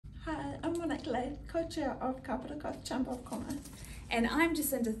Nicola, co-chair of Kāpiti Coast Chamber of Commerce. And I'm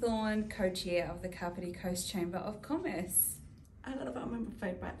Jacinta Thorne, co-chair of the Kāpiti Coast Chamber of Commerce. A lot of our member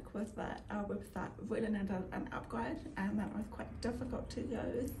feedback was that our website really needed an upgrade and that was quite difficult to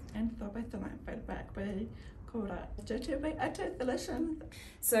use, and so based on that feedback we called it GTV solution.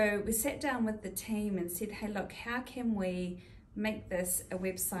 So we sat down with the team and said, hey look, how can we make this a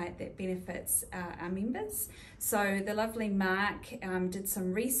website that benefits our members? So the lovely Mark did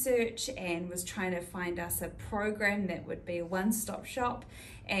some research and was trying to find us a program that would be a one-stop shop,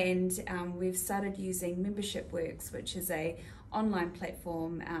 and we've started using Membership Works, which is a online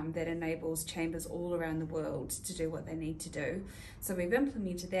platform that enables chambers all around the world to do what they need to do. So we've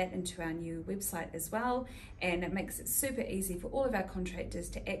implemented that into our new website as well, and it makes it super easy for all of our contractors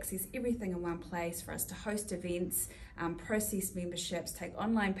to access everything in one place, for us to host events, process memberships, take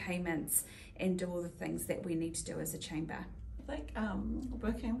online payments, and do all the things that we need to do as a chamber. I think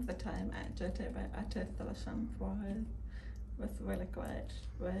working with the team at GTV Solutions was really great.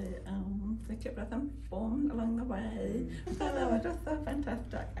 We kept us informed along the way. So they were just so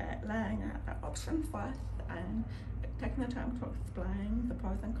fantastic at laying out the options for us and taking the time to explain the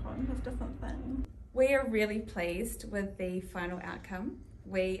pros and cons of different things. We are really pleased with the final outcome.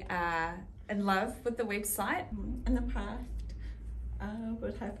 We are in love with the website. In the past,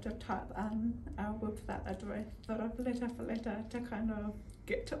 we'd have to type our website address sort of letter for letter to kind of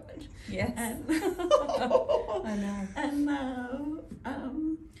get to it. Yes. And I know. And now,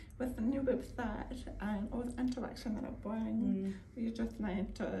 with the new website and all the interaction that it brings, you just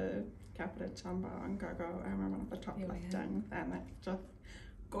need to Kāpiti Chamber and Google, and we're one of the top listings, and that's just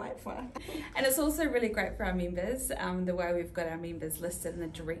great for us. And it's also really great for our members, the way we've got our members listed in the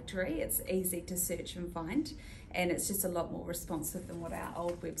directory. It's easy to search and find, and it's just a lot more responsive than what our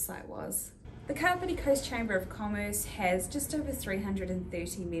old website was. The Kāpiti Coast Chamber of Commerce has just over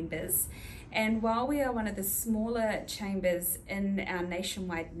 330 members, and while we are one of the smaller chambers in our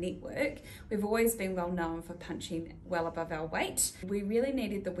nationwide network, we've always been well known for punching well above our weight. We really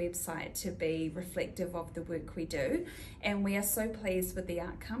needed the website to be reflective of the work we do, and we are so pleased with the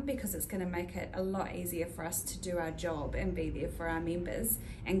outcome because it's going to make it a lot easier for us to do our job and be there for our members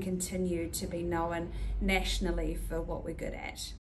and continue to be known nationally for what we're good at.